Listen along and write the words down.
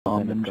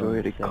almond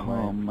joy to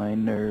calm my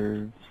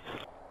nerves.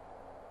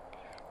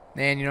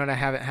 Man, you know what I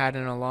haven't had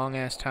in a long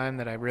ass time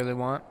that I really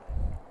want?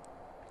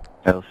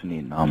 I also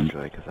need an almond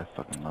joy because I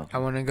fucking love I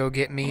them. want to go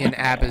get me an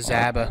Abba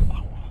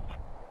Zaba.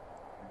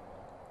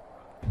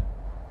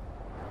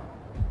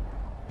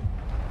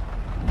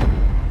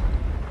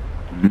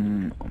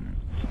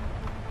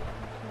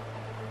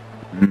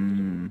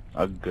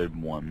 A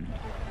good one.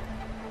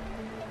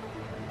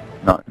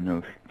 Not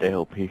no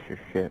stale piece of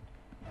shit.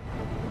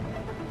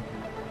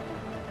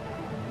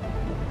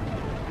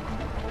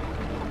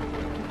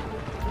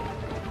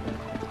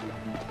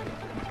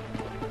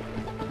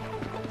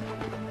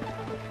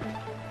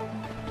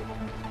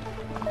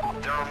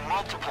 There are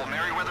multiple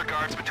Merryweather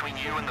guards between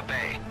you and the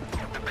bay.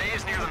 The bay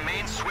is near the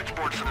main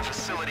switchboard for the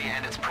facility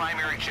and its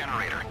primary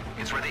generator.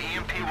 It's where the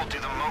EMP will do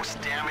the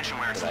most damage and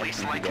where it's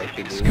least likely to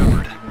be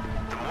discovered.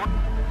 The more...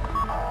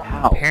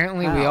 How?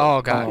 Apparently we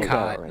all got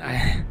caught.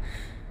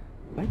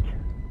 What?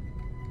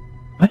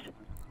 What?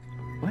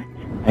 What?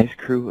 Ice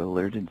crew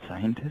alerted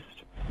scientist?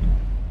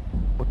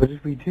 What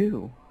did we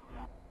do?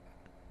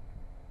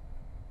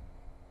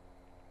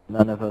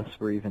 None of us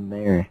were even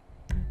there.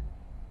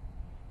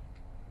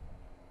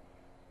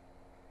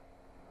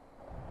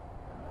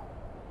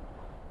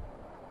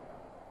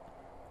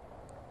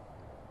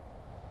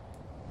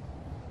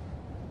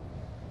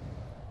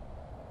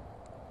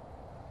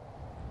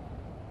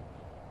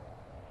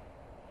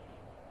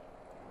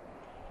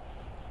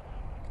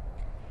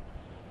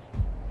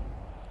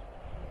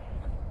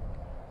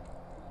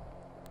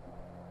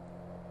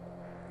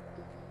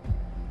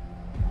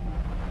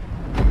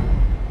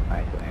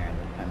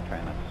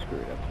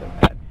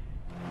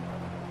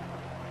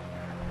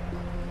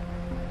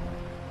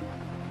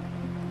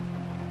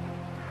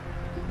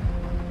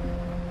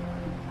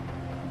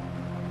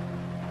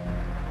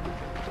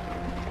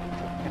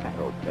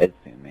 Bed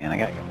soon, man. I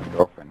gotta get my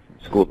girlfriend from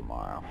school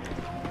tomorrow.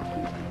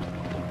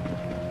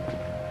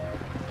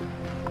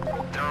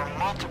 There are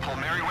multiple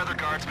Merryweather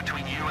guards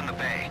between you and the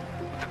bay.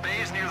 The bay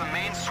is near the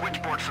main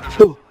switchboard for the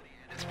facility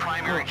and its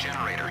primary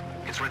generator.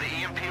 It's where the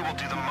EMP will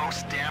do the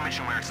most damage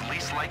and where it's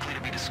least likely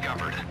to be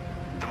discovered.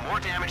 The more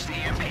damage the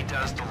EMP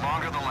does, the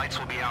longer the lights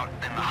will be out,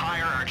 and the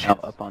higher our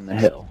chances. Up on the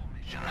hill.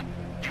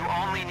 You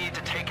only need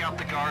to take out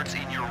the guards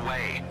in your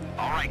way.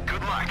 All right,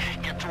 good luck.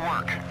 Get to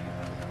work.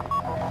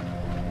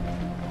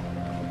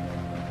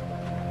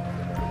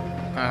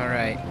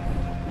 Alright.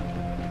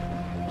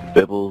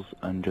 Bibbles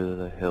under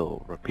the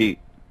hill. Repeat.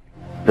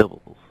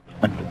 Bibbles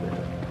under the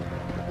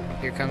hill.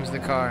 Here comes the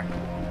car.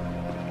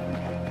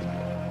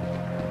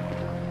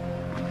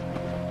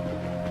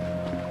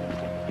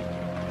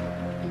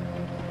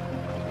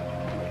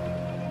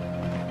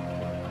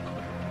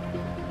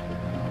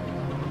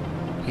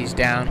 He's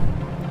down.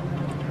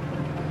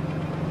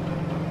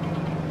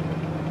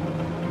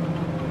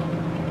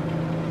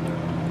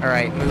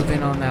 Alright, move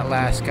in on that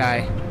last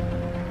guy.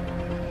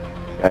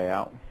 Guy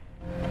out.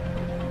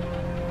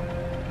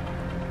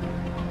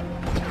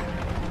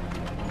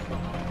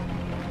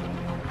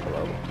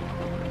 Hello.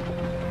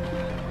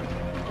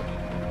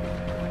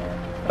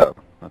 Oh,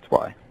 that's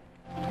why.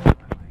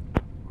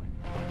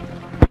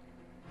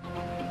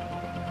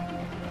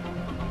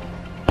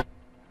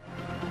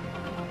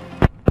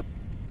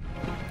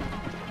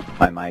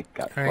 My mic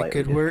got All right,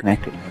 slightly good work.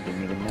 disconnected. I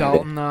didn't even notice.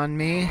 Dalton on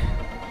me.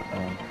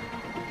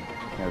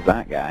 There's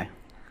that guy.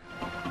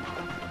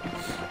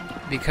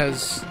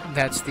 Because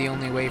that's the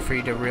only way for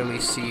you to really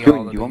see Dude,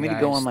 all of you want the me to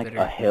guys go on like that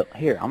are... a hill?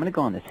 Here, I'm gonna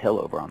go on this hill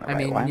over on the I right.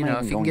 mean, Why you am I know,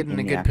 even if you can going get in a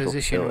the good actual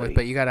position with, facility?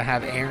 but you gotta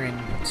have Aaron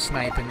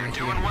sniping with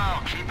you. Doing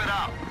well. Keep it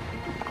up.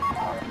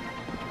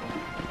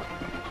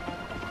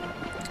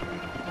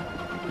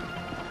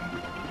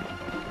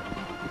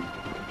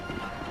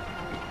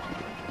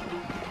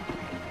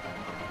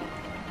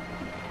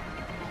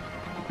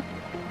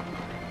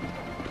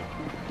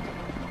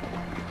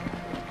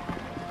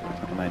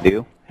 What I'm gonna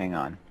do? Hang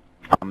on.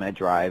 I'm gonna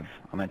drive.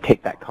 I'm gonna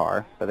take that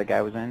car that the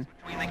guy was in.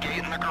 Between the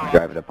gate and the garage.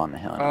 Drive it up on the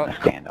hill and I'm Oh.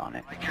 gonna stand on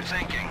it. Like you're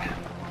thinking.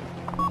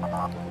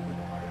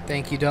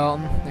 Thank you,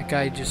 Dalton. That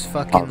guy just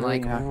fucking, Probably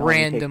like, not gonna take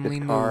randomly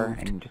this car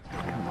moved. and just,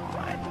 come on.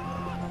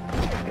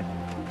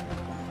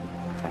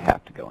 I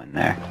have to go in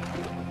there.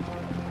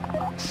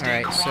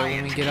 Alright, so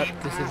when we get up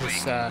to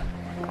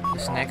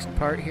this next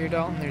part here,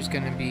 Dalton, there's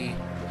gonna be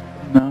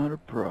Not a a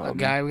problem.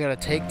 guy we gotta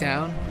take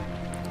down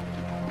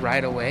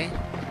right away.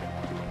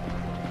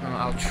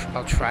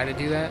 I'll try to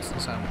do that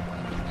since I'm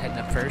heading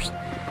up first.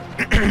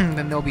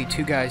 Then there'll be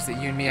two guys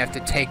that you and me have to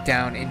take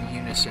down in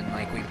unison,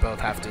 like we both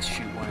have to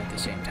shoot one at the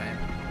same time.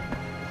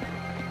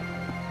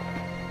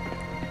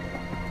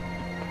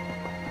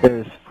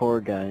 There's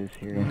 4 guys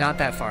here. Not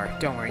that far.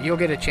 Don't worry. You'll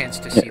get a chance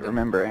to see Yeah, them.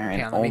 remember, Aaron,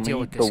 Okay, let me deal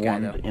only with this the guy,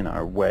 ones though. in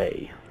our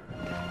way.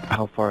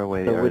 How far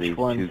away So are which these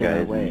ones two in our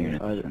guys in way?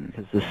 unison?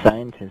 Because the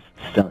scientists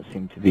don't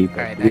seem to be. but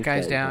Alright, that these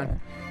guy's guys down.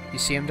 are. You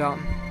see him,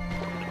 Dalton?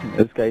 Can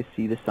those guys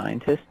see the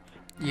scientists?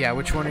 Yeah,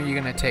 which one are you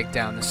gonna take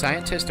down? The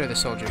scientist or the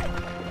soldier?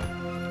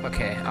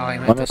 Okay, I'll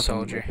aim at One the of them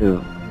soldier.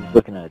 who's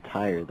looking at a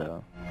tire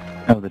though.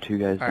 Oh, the two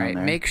guys All down right,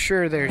 there. make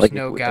sure there's Like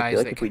no if we, guys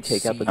like that if we can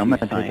take out see the you. I'm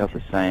gonna take out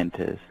the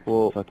scientist.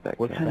 Well, fuck that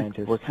we're guy.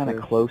 kinda- We're kind of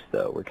first. close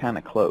though. We're kind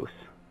of close.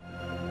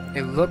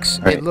 It looks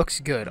Right.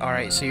 good. All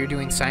right, so you're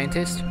doing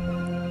scientist. All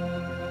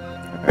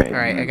right. All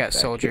right, I got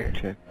soldier.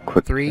 Check.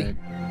 Quick. 3, check.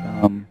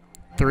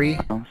 3.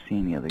 I don't see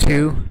any other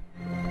 2,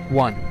 guys.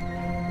 1.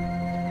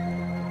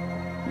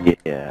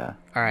 Yeah.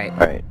 All right. All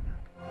right.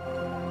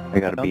 I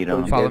gotta beat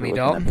him. Follow They're me, looking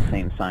Dalton. at the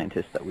same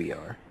scientist that we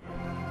are.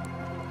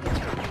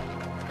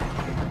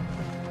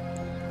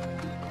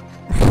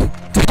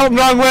 Dalton,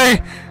 wrong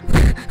way.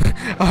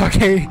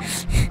 Okay.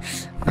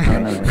 I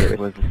don't know if it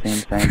was the same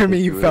scientist. For me,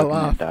 you who were fell looking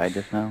off. That died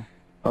just now.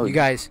 Oh, You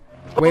guys.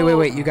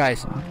 Wait, you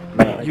guys.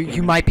 Man,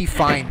 You might be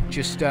fine.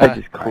 Just I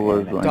just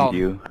clotheslined Dalton,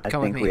 you. I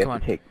come with think me, we come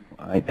have on. to take.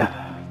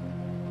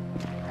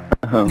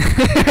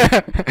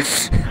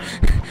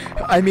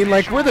 I mean,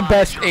 like, we're the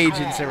best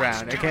agents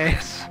around, okay?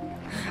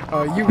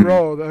 Oh, you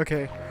rolled,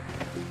 okay.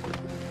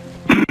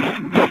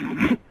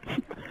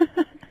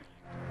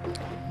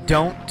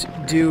 Don't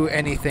do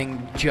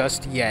anything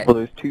just yet. Well,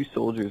 there's two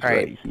soldiers All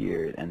right. right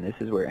here, and this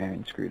is where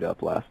Aaron screwed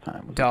up last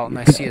time. was Dalton,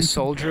 I with see a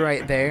soldier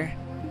right there.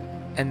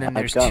 And then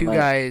there's I've got two my-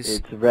 guys.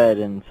 It's red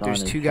and it's on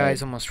There's his two head.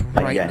 guys almost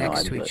right yeah, no, next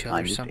I'm to just- each I'm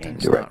other. just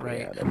Something's aiming not directly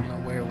right. at I don't him.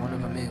 know where one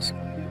of them is.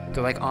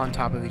 They're like on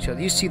top of each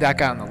other. You see that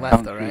guy on the I left,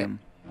 don't though, see right? him.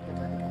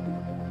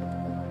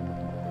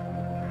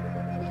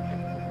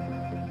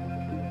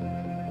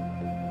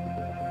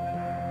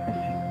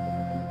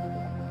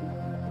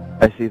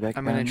 I see that.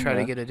 I'm guy gonna on the try to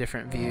left. get a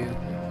different view.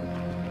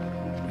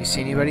 You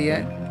see anybody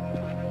yet? I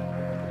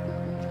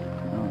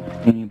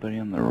don't see anybody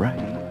on the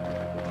right.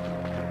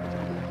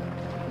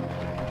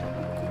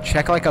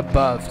 Check like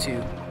above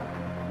too.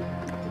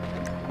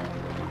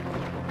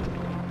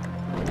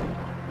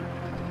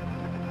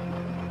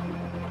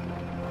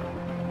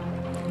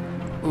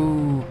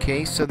 Ooh,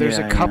 okay, so there's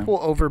Yeah, a yeah. couple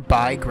over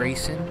by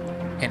Grayson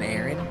and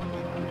Aaron.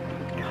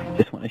 I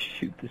just want to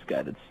shoot this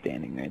guy that's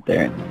standing right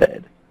there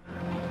instead.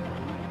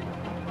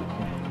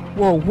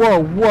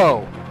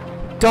 Whoa!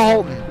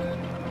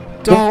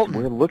 Dalton!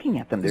 We're looking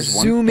at them. There's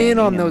one Zoom in standing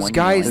on and those one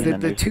guys, kneeling, the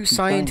and there's two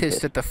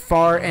scientists at the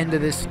far end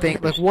of this thing.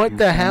 Like, There's what two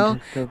the hell?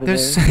 scientists over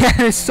There's, there.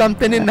 there's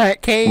something in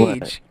that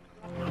cage.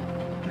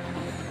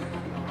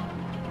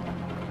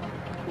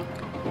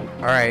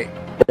 Alright,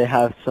 They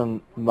have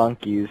some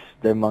monkeys.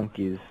 They're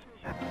monkeys.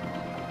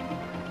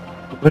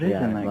 What is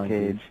Yeah, in that monkeys.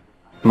 cage?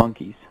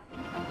 Monkeys.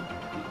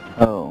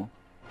 Oh.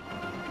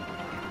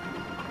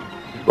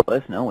 Just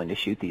let us know when to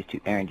shoot these two.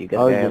 Aaron, do you got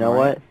Oh, that you know right?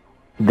 what?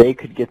 They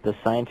could get the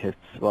scientists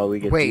while we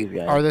get wait, these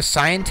guys. are the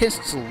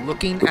scientists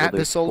looking Well, at the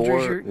there's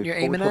soldiers four- you're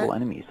there's aiming four total at?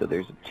 enemies, so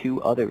there's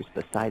two others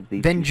besides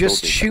these Then two just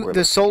soldiers that shoot we're the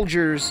looking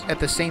soldiers at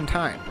the same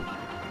time.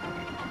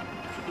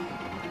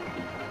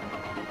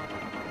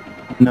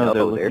 at. No, they're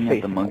they're looking at the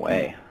facing monkeys.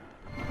 away.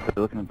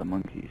 They're looking at the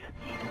monkeys.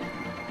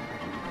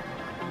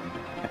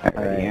 Alright,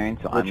 Alright, Aaron,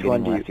 so I'm which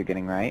one getting do left, you- you're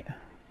getting right.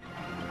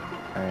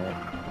 Alright.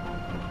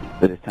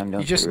 So this time don't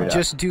You just screw it up.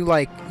 just do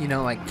like, you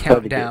know, like Try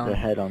to get the countdown.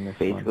 head on this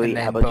Basically, And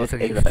then how about both just of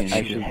you as soon shoot.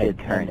 as his head Shoot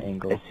an turns,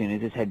 angle. as soon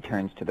as his head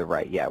turns to the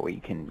right, yeah, where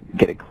you can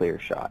get a clear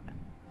shot.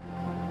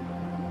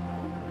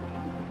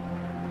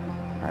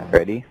 Alright,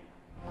 ready?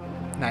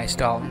 Nice,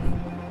 Dalton.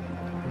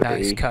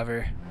 Nice Three.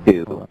 cover.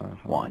 2, Hold on,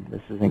 hold 1. on.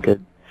 This isn't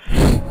good.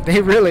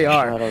 They really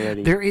are. Shot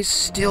already. There is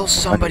still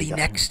somebody got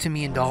next to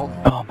me in Dalton.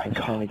 Oh my I'm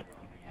trying god,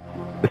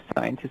 to... the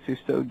scientists are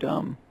so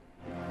dumb.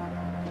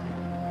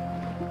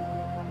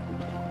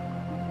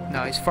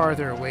 No, he's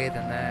farther away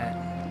than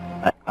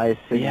that. I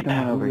see. Yeah,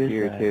 one over who is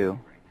here that? too.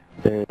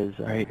 There is.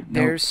 Right,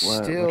 There's no,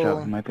 watch still-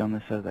 out, it might be on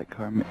the side of that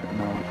car.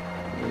 No.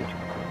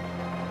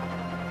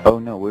 Oh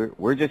no,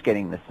 we're just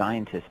getting the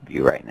scientist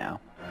view right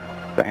now.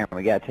 So Aaron,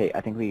 we gotta take.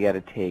 I think we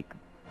gotta take.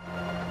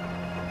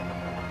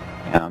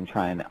 Yeah, I'm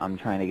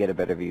trying to get a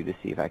better view to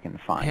see if I can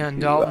find. And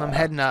who, Dalton, I'm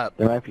heading up.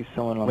 There might be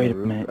someone on Wait the a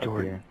roof minute, up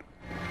Jordan. here.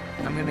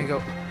 I'm gonna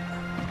go.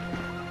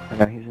 Oh,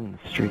 no, he's in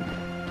the street.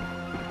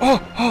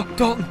 Oh,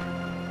 Dalton!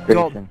 Grayson.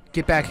 Dalton,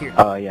 get back here.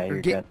 Oh yeah, you're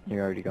Get-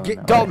 you're already going. Get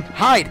that Dalton, way.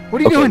 hide! What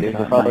are you Okay, doing? there's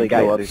a Probably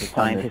guys, go up there's a on the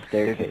scientist.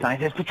 There's a staircase.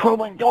 scientist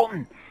patrolling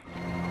Dalton.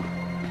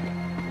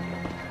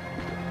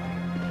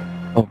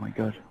 Oh my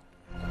god.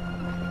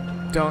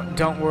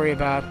 Don't worry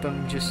about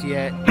them just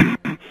yet.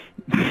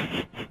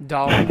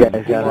 Dalton, You guys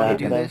you got want that to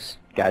do there? this?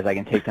 Guys, I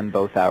can take them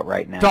both out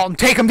right now. Dalton,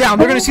 take them down.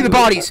 They're gonna see the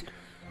bodies.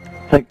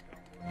 It's like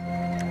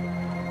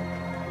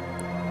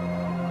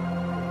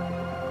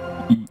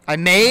I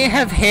may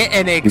have hit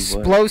an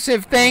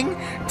explosive thing.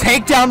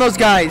 Take down those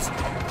guys.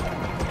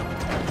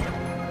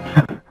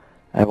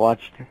 I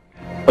watched.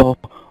 Oh,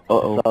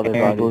 saw their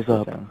Aaron bodies blows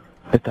up. down.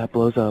 If that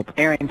blows up.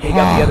 Aaron, take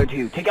out the other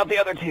two. Take out the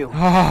other two.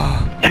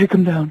 Ah, Take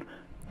him down.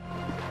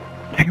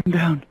 Take him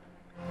down.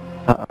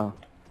 Uh-oh.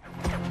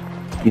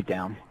 He's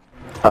down.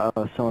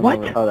 Uh-oh, someone...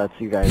 What? Oh, that's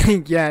you guys.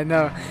 yeah,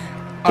 no.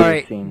 All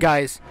right, seen.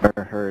 guys.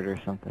 Or heard or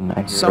something. I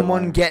hear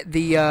Someone alarm. get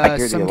the I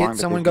hear the alarm, but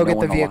someone there's go no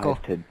get the one vehicle.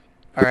 alive to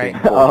All right.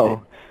 enforce Oh. it.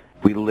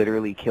 We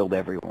literally killed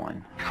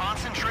everyone.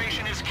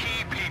 Concentration is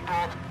key, people.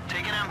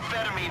 Take an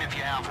amphetamine if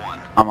you have one.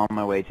 I'm on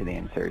my way to the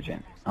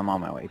insurgent. I'm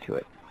on my way to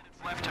it.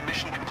 Left to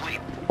mission complete.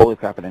 Holy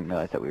crap, I didn't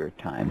realize that we were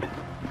timed.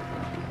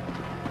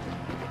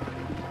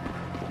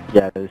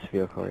 Yeah, this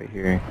vehicle right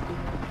here.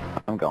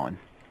 I'm going.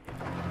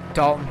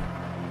 Dalton,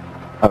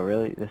 Oh,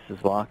 really? This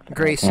is locked?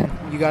 Grayson,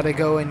 you gotta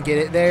go and get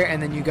it there,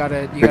 and then you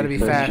gotta be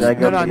So fast. should I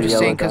go No, to I'm the just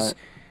yellow saying because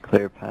dot?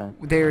 Clear path.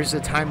 there's a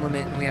time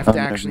limit, and we have Oh, to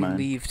never actually mind.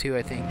 leave too.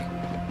 I think.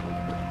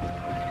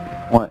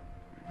 What?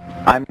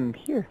 I'm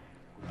here.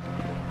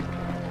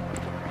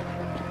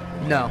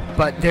 No,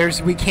 but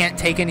we can't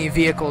take any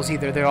vehicles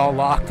either. They're all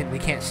locked, and we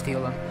can't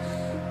steal them.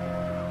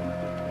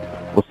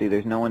 We'll see,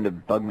 there's no one to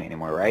bug me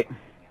anymore, right?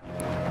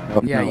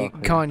 Nope, Yeah, no,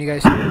 come on, you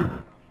guys.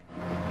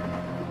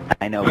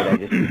 I know,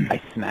 but I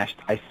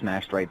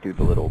smashed right through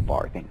the little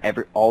bar thing.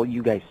 All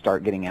you guys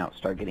start getting out.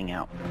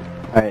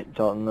 Alright,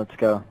 Dalton, let's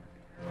go.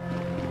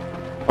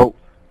 Oh,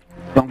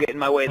 don't get in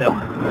my way though. You'll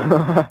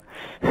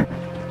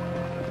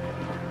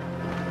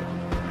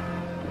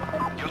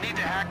need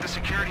to hack the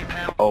security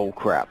panel Oh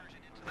crap.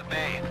 to the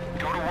bay.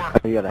 Go to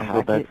work. You gotta I'll go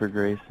hack back it? for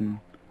Grayson.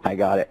 I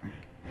got it.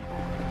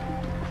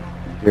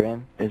 You're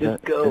in? Is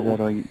Just that go. is that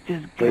all you?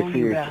 Just Wait go, for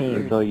you your bastard.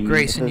 team. Is all you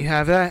Grayson, you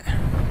have that?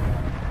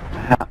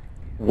 Ha.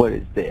 What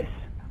is this?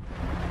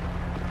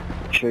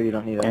 Sure you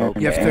don't need a Aaron, help.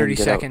 You have Aaron, 30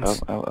 get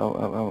seconds.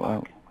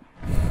 Out.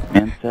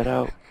 Man, set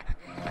out.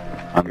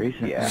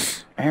 Grayson. Yeah.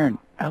 Aaron,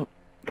 out.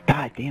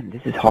 God damn,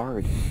 this is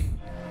hard.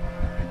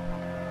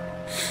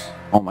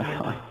 Oh my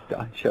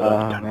god. Shut Oh,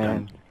 up.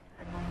 man.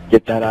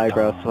 Get that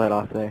eyebrow sweat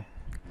off there.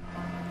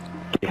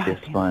 Get God your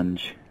damn.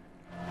 sponge.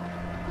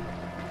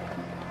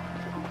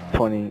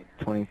 20,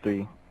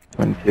 23,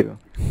 22.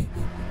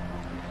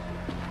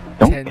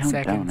 Don't 10 count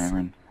seconds. down,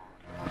 Aaron.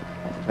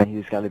 But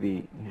he's gotta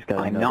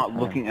I'm know not the time.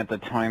 looking at the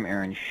time,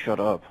 Aaron. Shut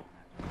up.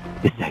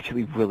 This is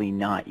actually really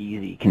not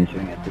easy,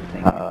 considering that this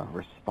thing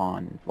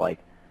responds like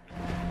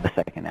a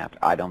second after.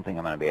 I don't think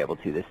I'm going to be able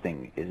to. This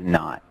thing is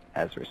not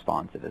as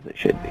responsive as it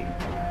should be.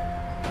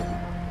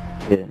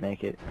 Didn't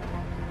make it.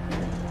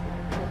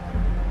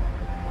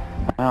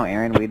 Wow,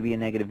 Aaron, we'd be a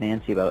negative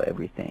Nancy about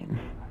everything.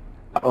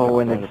 Oh,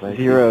 and What it's about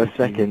 0 CCTV?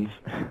 seconds.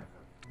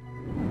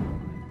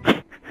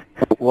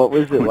 What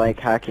was it like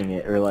hacking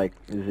it, or like,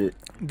 is it...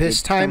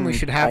 This time we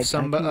should I have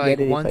somebody, can like,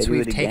 get it if I once do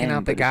we've it taken again,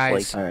 out the but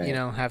it's guys, like, you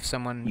know, have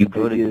someone... You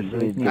go to You you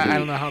just need I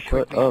don't know how shut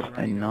quickly up I'm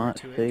running and over not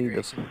to it, say the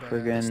Grayson,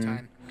 but, this friggin'...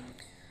 time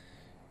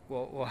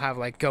we'll have,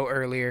 like, go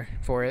earlier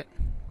for it.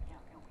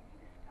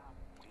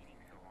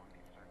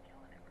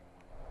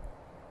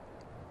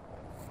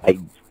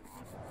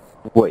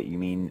 What, you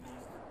mean...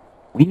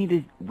 We need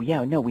to...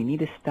 Yeah, no, we need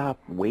to stop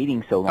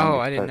waiting so long Oh, to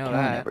I didn't start know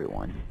killing that.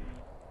 everyone.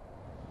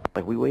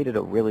 Like, we waited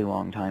a really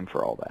long time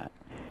for all that.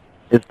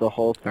 Is the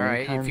whole thing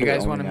Alright, if timed, you or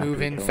guys only want to after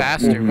move you in kill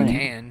faster, we Mhm.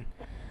 can.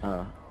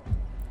 Oh,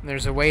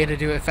 There's a way to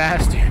do it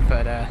faster,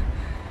 but, alright.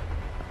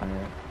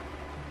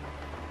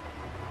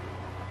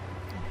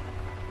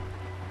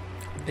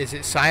 is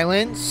it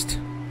silenced?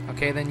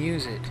 Okay, then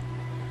use it.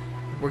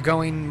 We're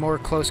going more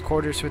close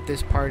quarters with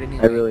this part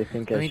anyway. I really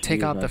think Let I me should take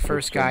use out my the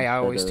first pistol guy I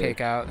instead always of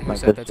take out, my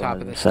who's at the pistol top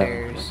of the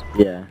instead. stairs.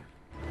 Yeah.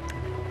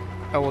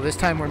 Oh, well, this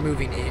time we're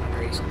moving in,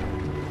 Grayson.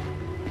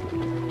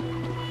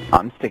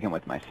 I'm sticking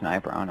with my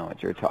sniper. I don't know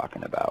what you're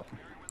talking about.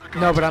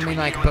 No, but I mean,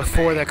 like,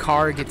 before the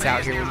car gets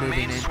out here, we're The moving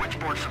main in.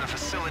 switchboard for the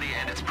facility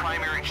and its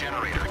primary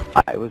generator.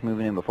 I was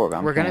moving in before, but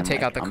I'm We're gonna saying, take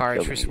like, out the I'm car,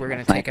 still it's just use we're my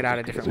gonna take it sniper out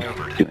a just different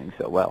because way. it's doing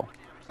so well.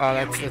 Oh,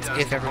 that's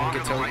if everyone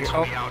gets over here.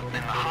 Oh,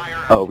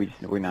 Oh,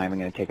 we're not even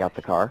going to take out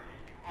the car?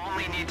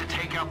 Only need to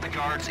take out the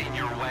guards in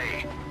your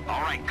way. All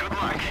right, good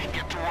luck.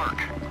 Get to work.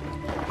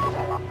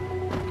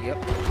 yep.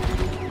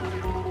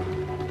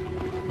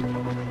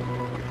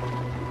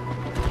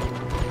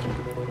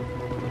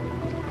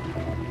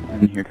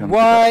 And here comes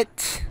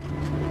What?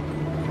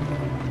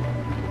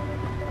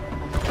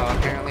 Oh,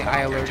 apparently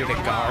I alerted a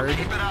guard.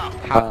 Keep it up.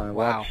 How?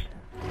 Wow. Watch.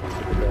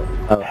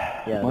 Oh,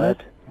 yeah,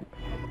 What?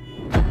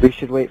 we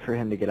should wait for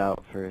him to get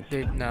out first.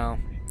 Dude, no.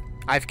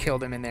 I've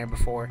killed him in there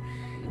before.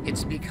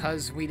 It's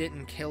because we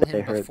didn't kill They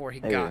him heard- before he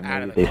they got were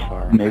out of maybe the they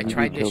car. saw. I Maybe we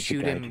tried to killed the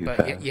shoot guy him, too but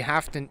fast. you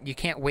have to. You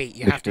can't wait.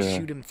 You have to Extra-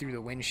 shoot him through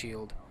the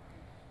windshield.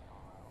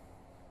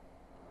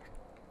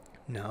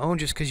 No,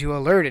 just because you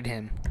alerted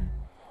him.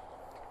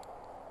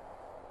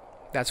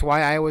 That's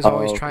why I was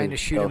always Oh, trying to 'cause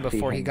shoot him they'll see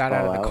before he him got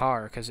out of fall the out?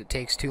 car, because it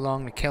takes too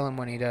long to kill him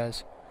when he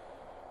does.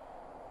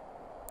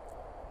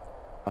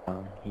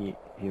 He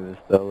was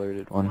the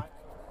alerted one.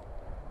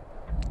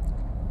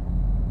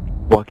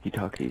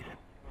 walkie-talkies.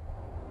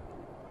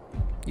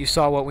 You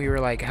saw what we were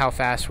like, how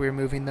fast we were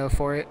moving though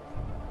for it.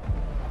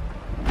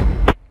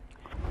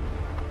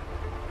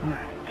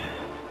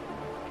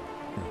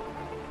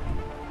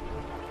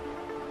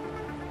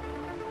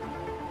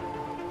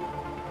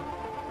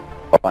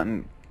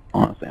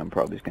 Honestly, I'm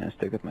probably just going to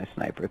stick with my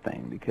sniper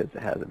thing because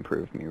it hasn't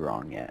proved me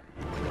wrong yet.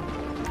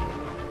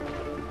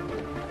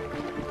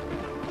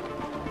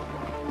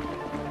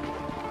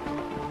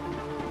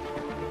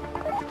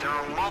 There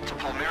are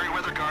multiple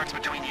Merryweather guards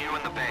between you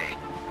and the bay.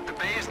 The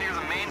bay is near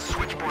the main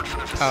switchboard for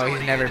the Oh, facility.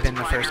 he's never and been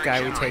its the first guy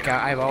primary we take generator.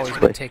 out. I've always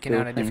But been I taking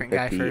still out a think different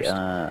that guy first.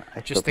 I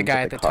still Just the think guy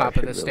that at the car top of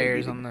should the really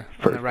stairs be on the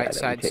first guy right that we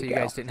side, so take you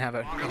guys out. didn't have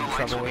The longer the any lights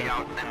trouble will with be it.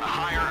 out, then the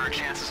higher our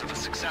chances of a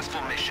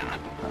successful mission.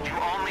 You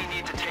only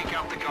need to take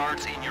out the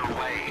guards in your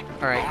way.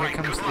 Alright, here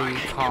comes good luck. the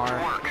Get to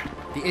car. work.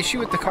 The issue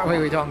with the car...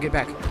 Wait, Dalton, get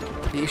back.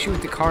 The issue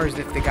with the car is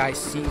if the guy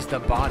sees the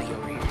body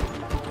over here.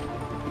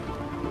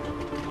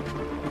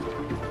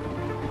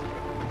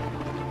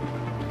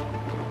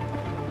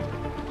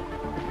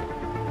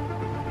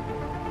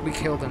 We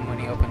killed him when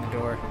he opened the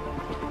door.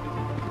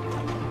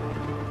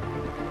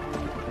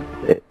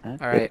 That's it.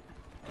 That's Alright. it.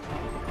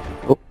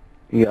 Oh,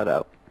 he got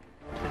out.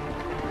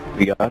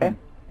 We got him.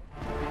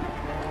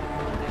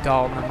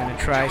 Dalton, I'm gonna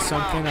try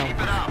something.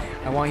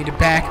 I want you to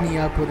back me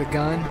up with a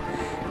gun,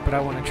 but I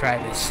want to try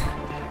this.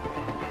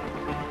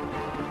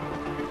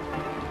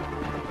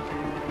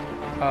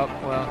 Oh,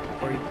 well,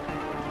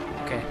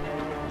 okay.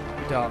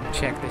 Dalton,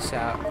 check this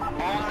out.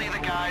 Only the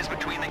guys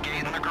between the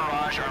gate and the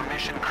garage are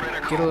mission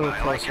critical. Get a little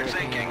I like closer your with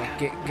me. thinking. Like,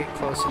 get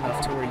close enough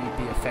to where you'd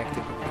be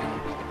effective with the gun.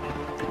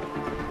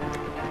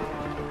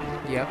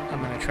 Yep,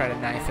 I'm gonna try to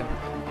knife him.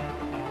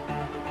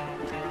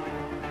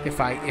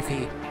 If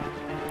he...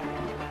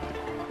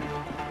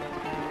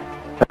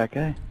 That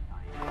guy.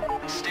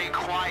 Stay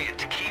quiet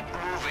to keep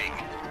moving.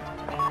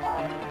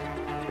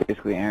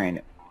 Basically,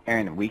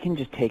 Aaron, we can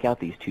just take out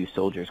these two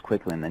soldiers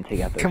quickly and then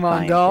take out their Come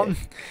on, Dalton.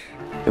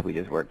 scientists if we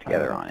just work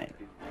together on it.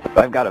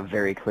 So I've got a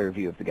very clear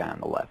view of the guy on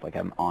the left, like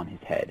I'm on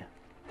his head.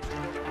 Okay,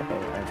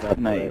 I've got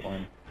the Nice. right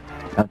one.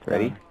 That's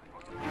ready?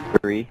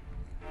 3,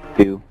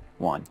 2,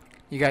 1.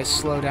 You guys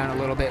slow down a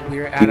little bit.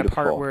 We're at a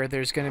part Beautiful. where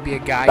there's going to be a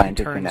guy who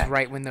Scientist turns connect.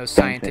 right when those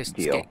Same scientists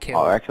deal. get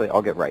killed. Oh, actually,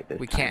 I'll get right this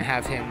We time. can't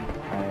have him...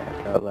 Alright,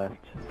 I've got left.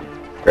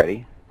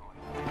 Ready?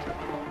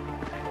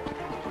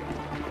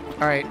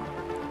 Alright.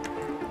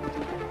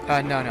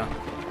 No.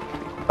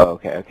 Oh,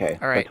 okay.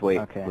 All right. Let's wait.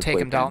 Okay. Let's Take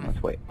wait him, then. Dalton.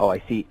 Let's wait. Oh, I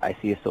see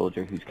a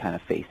soldier who's kind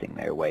of facing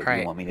their way. Do All right.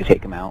 you want me to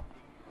take him out?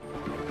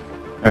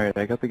 Alright,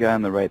 I got the guy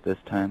on the right this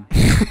time.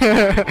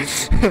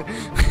 Nice,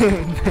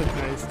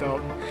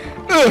 Dalton.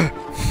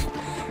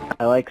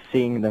 I like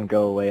seeing them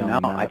go away on No,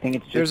 the map. I think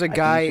it's just... There's a I think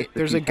guy. it's just the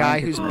There's two a guy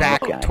scientists who's and the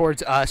back guy.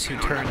 towards us who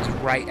turns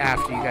right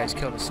after you guys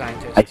kill the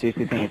scientist. I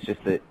seriously think it's just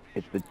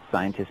it's the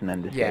scientist and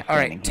then this Yeah. guy All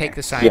standing right. Take here.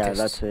 the scientist. Yeah,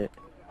 that's it.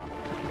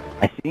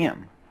 I see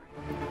him.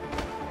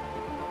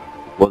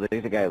 Well,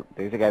 there's a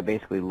guy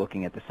basically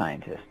looking at the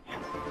scientists.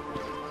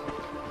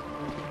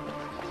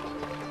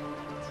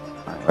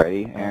 Alright,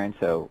 ready, Aaron?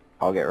 So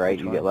I'll get right, Which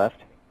you one? get left.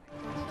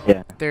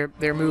 Yeah.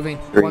 They're moving.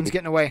 3, One's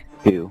getting away.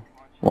 2,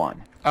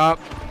 1. Up.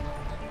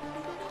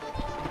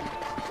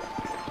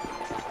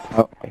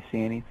 Oh, I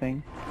see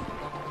anything?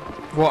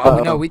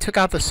 Well, no, we took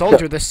out the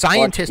soldier. The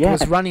scientist Yeah,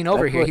 was running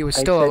over that's here. what He was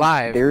I still said.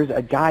 alive. There's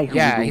a guy who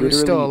Yeah, was he was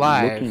still literally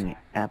alive. looking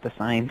at the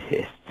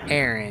scientists.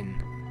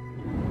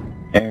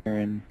 Aaron.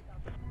 Aaron.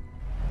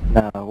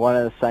 No, one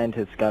of the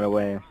scientists got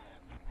away.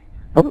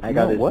 Oh, I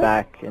got no, his what?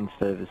 back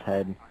instead of his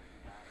head.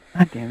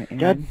 God damn it, Aaron.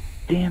 God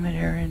damn it,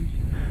 Aaron.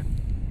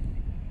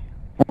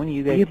 When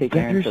you Be guys a take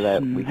Aaron better so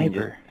that we can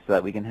sniper. so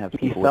that we can have He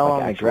people fell with, on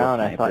like, the actual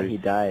ground. I thought snipers. he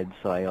died,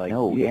 so I like.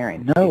 No, You-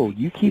 Aaron. no, if-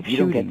 you keep if you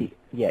don't get shooting.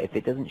 if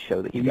it doesn't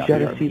show that you You got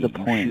gotta the see the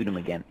RP, point. You shoot him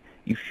again.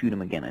 You shoot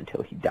him again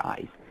until he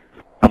dies.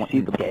 I want see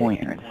him the dead,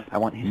 point. Aaron. I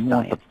want his You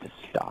want science to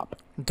stop.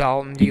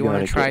 Dalton, do you want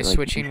gotta to try get, like,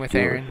 switching you with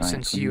steal the Aaron science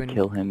since when you and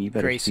kill him, you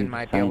better Grayson see the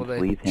might be able science,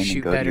 to leave him, and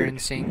shoot go to better your in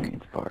sync?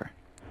 experience bar.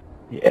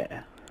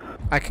 Yeah.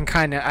 I can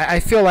kind of... I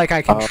feel like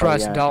I can Oh,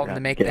 trust yeah, I Dalton forgot to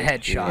to make get the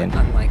experience. headshot,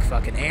 unlike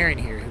fucking Aaron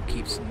here, who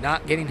keeps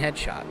not getting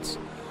headshots.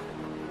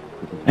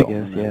 I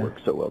Dalton guess, and I yeah. work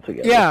so well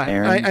together. Yeah,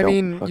 Aaron, I don't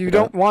mean, fuck you it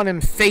don't up. want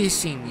him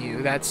facing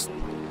you. That's...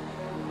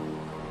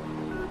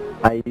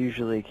 I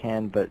usually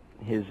can, but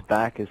his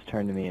back is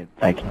turned to me.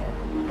 I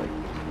can't. Like,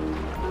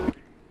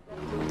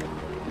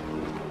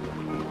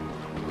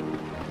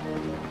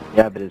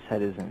 yeah, but his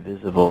head isn't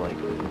visible. Like,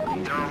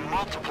 There are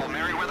multiple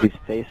Merryweather if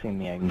he's facing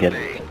me, I can get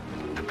Bay. it.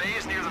 The bay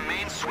is near the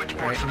main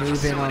switchboard Alright, for the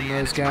move in on facility, and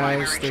those its primary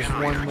guys. There's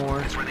generator. one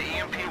more. It's where the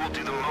EMP will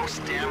do the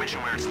most damage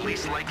and where it's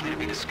least likely to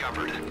be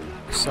discovered.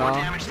 The Saw.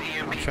 more damage the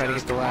EMP I'll try to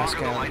does, get the last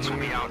longer guy the over lights will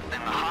be here. out, and the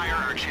higher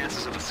our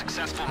chances of a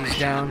successful He's mission.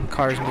 down.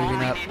 Car's You moving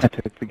only up. need I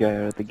to- took the guy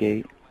out of the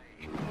gate.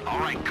 All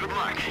right, good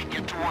luck.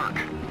 Get to work.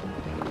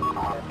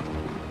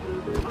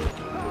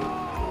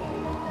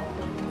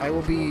 I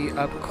will be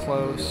up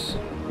close.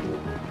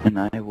 And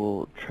I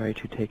will try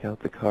to take out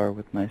the car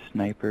with my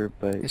sniper,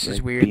 but This is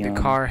like, weird. The beyond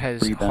car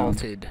has rebound.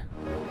 halted.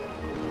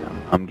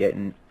 I'm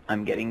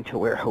getting to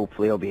where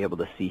hopefully I'll be able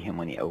to see him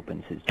when he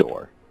opens his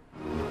door.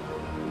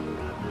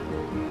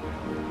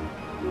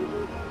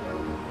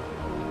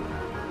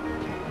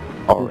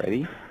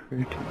 Already?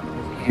 And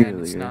it's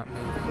Earlier. not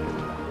moving.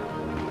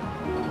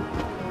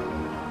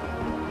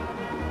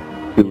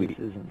 Do we This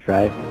isn't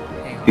driving.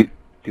 Hang on.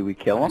 do we I'm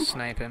kill gonna him?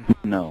 snipe him.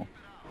 No.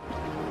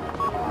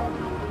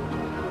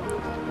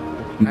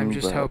 I'm Move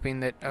just up. hoping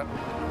that...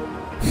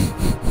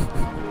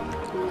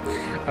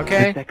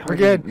 Okay, If that car we're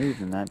good. doesn't move,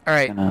 then that's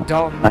Alright, gonna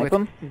Dalton snipe with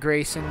him?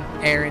 Grayson.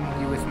 Aaron,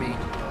 you with me.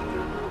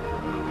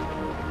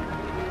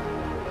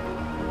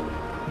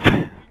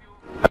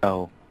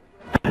 Oh.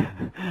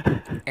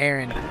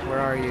 Aaron, where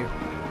are you?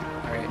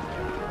 Alright.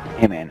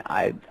 Hey man,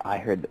 I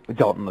heard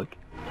Dalton look.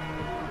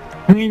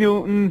 Hey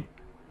Dalton.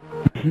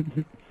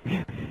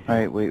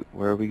 Alright, wait,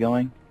 where are we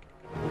going?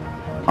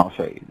 I'll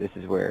show you. This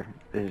is where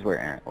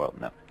Aaron. Well,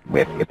 no, we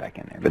have to get back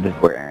in there. But this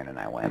is where Aaron and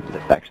I went.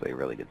 It's actually a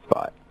really good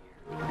spot.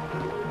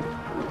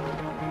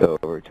 Go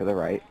over to the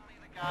right.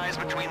 The guys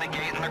between the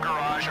gate and the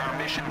garage are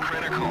mission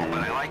critical, but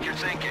I like your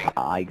thinking.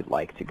 I'd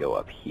like to go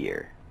up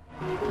here.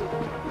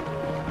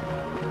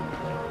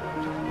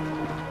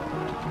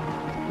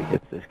 Because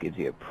this gives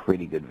you a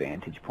pretty good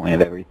vantage point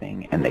of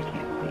everything, and they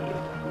can't see you.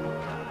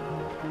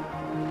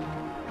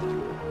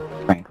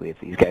 Frankly, if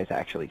these guys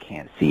actually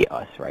can't see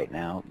us right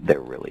now, they're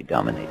really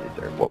dumb and they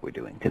deserve what we're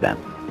doing to them.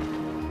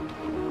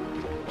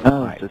 Oh,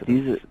 Alright, so so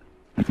these are...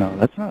 No,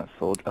 that's not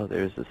soldiers. Oh,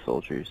 there's the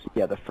soldiers.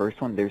 Yeah, the first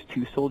one, there's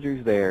 2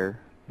 soldiers there.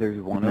 There's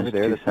one And over there's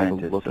there 2 that's kind of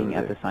scientists looking over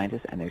at there. the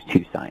scientists, and there's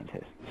 2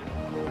 scientists.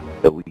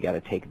 So we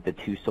gotta take the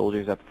 2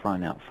 soldiers up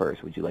front out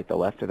first. Would you like the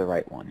left or the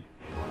right one?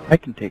 I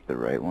can take the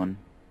right one.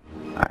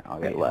 Alright, I'll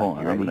Wait, get left. hold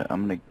on. You ready?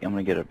 I'm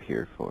gonna get up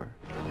here for.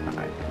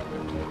 Alright.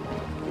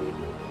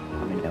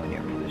 Let me know in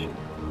your position.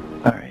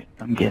 All right,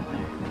 I'm getting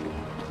there.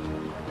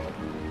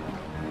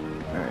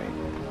 All right.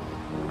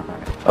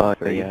 Alright. Oh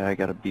 3, yeah, I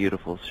got a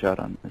beautiful shot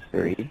on this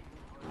face. 3,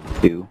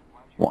 2,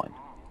 1.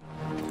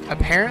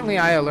 Apparently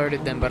I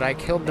alerted them, but I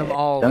killed them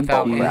all Don't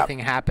without do that. anything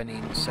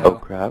happening, so... Oh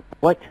crap!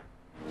 What?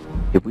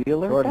 Did we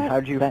alert Jordan,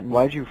 that?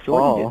 why'd you Jordan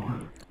fall?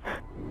 did.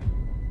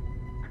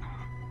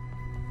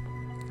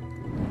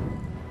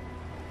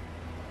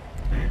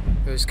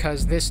 It was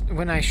because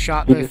when I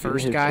shot He the just-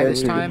 first his guy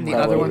this character time, the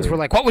just other fell ones over. were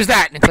like, what was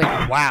that? And it's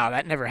like, wow,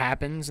 that never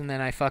happens. And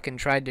then I fucking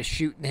tried to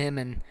shoot him,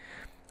 and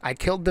I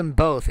killed them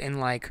both in,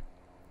 like,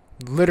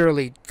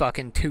 literally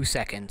fucking 2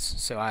 seconds.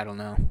 So I don't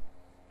know.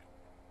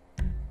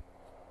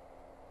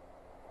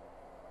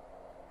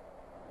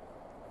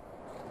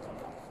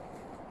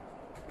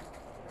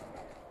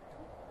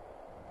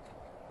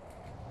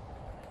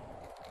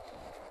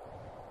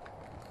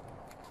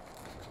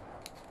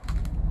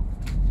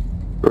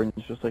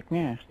 Jordan's just like,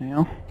 yeah,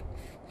 now.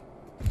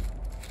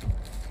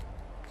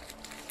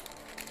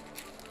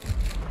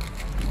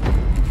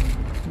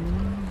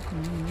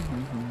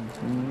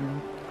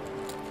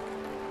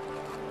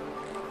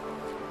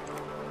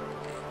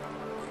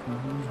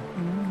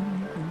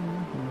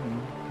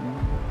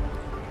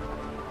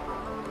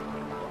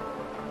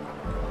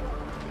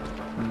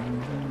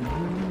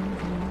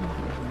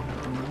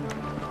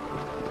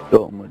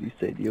 Dalton, what do you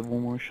say? Do you have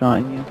one more shot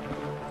in you?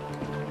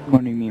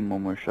 What do you mean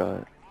one more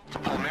shot?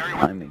 Well,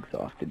 Merryweather, I'm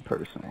exhausted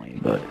personally,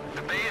 but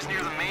the bay is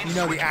near the main You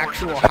know, the switchboard for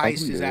actual the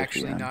heist do is this,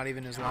 actually yeah. not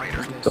even as long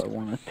as so I this.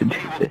 want us to do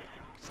this.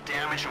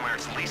 damage and where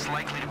it's least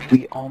likely to be.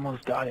 We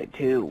almost got it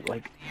too.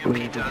 Like,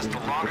 EMP does, the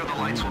longer the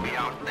lights will be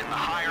out, and the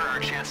higher our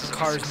chances of a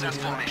Cars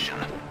successful moving. mission.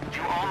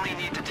 You only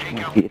need to take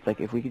out... it's like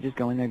if we could just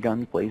go in there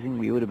guns blazing,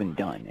 we would have been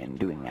done and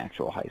doing the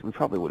actual heist. We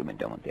probably would have been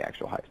done with the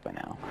actual heist by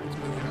now.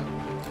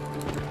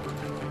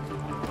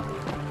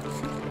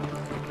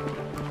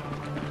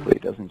 But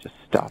it doesn't just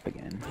stop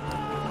again.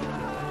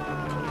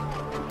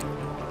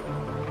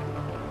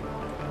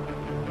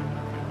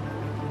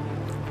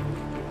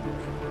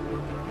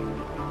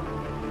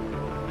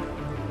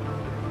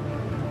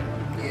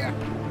 Yeah.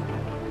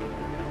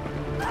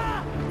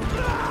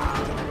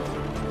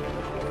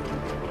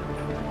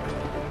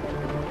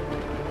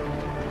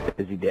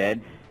 Is he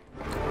dead?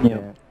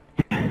 Yeah,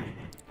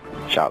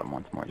 Shot him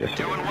once more just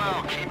for Doing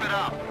well, keep it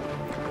up.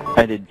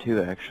 I did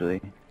too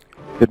actually.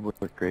 Good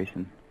work,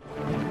 Grayson.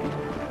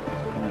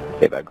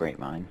 say about great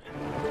minds.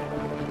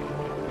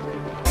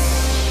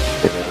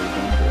 Get rid of